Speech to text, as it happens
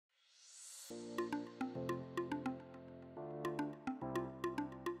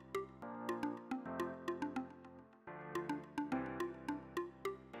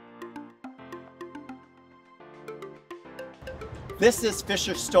This is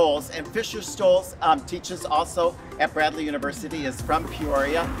Fisher Stolz, and Fisher Stolz teaches also at Bradley University, is from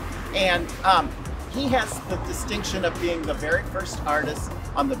Peoria, and he has the distinction of being the very first artist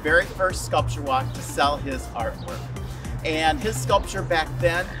on the very first sculpture walk to sell his artwork. And his sculpture back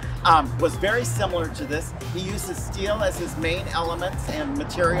then was very similar to this. He uses steel as his main elements and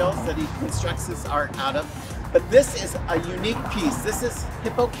materials that he constructs his art out of. But this is a unique piece. This is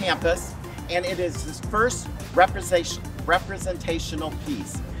Hippocampus, and it is his first representational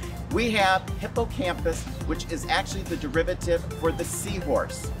piece. We have Hippocampus, which is actually the derivative for the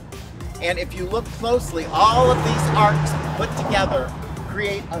seahorse. And if you look closely, all of these arcs put together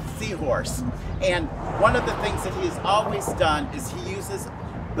create a seahorse. And one of the things that he has always done is he uses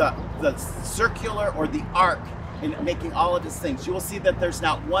the circular or the arc in making all of his things. You will see that there's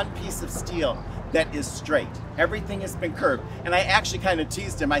not one piece of steel that is straight. Everything has been curved. And I actually kind of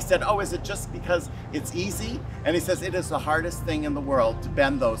teased him. I said, oh, is it just because it's easy? And he says, it is the hardest thing in the world to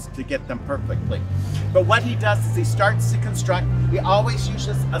bend those, to get them perfectly. But what he does is he starts to construct, he always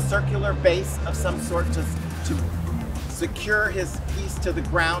uses a circular base of some sort to secure his piece to the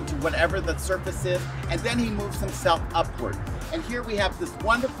ground, to whatever the surface is, and then he moves himself upward. And here we have this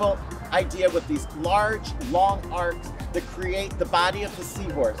wonderful idea with these large, long arcs that create the body of the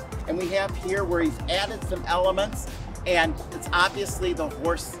seahorse. And we have here where he's added some elements, and it's obviously a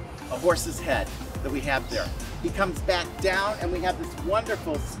horse's head that we have there. He comes back down, and we have this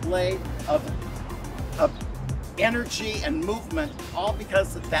wonderful display of energy and movement, all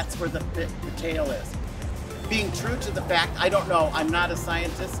because that's where the tail is. Being true to the fact, I don't know, I'm not a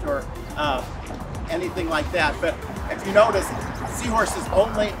scientist or anything like that, but if you notice, seahorses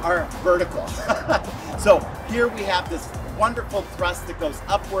only are vertical. So here we have this wonderful thrust that goes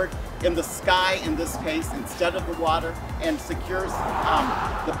upward in the sky in this case instead of the water, and secures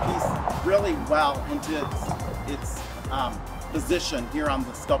the piece really well into its position here on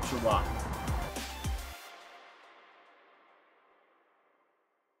the sculpture walk.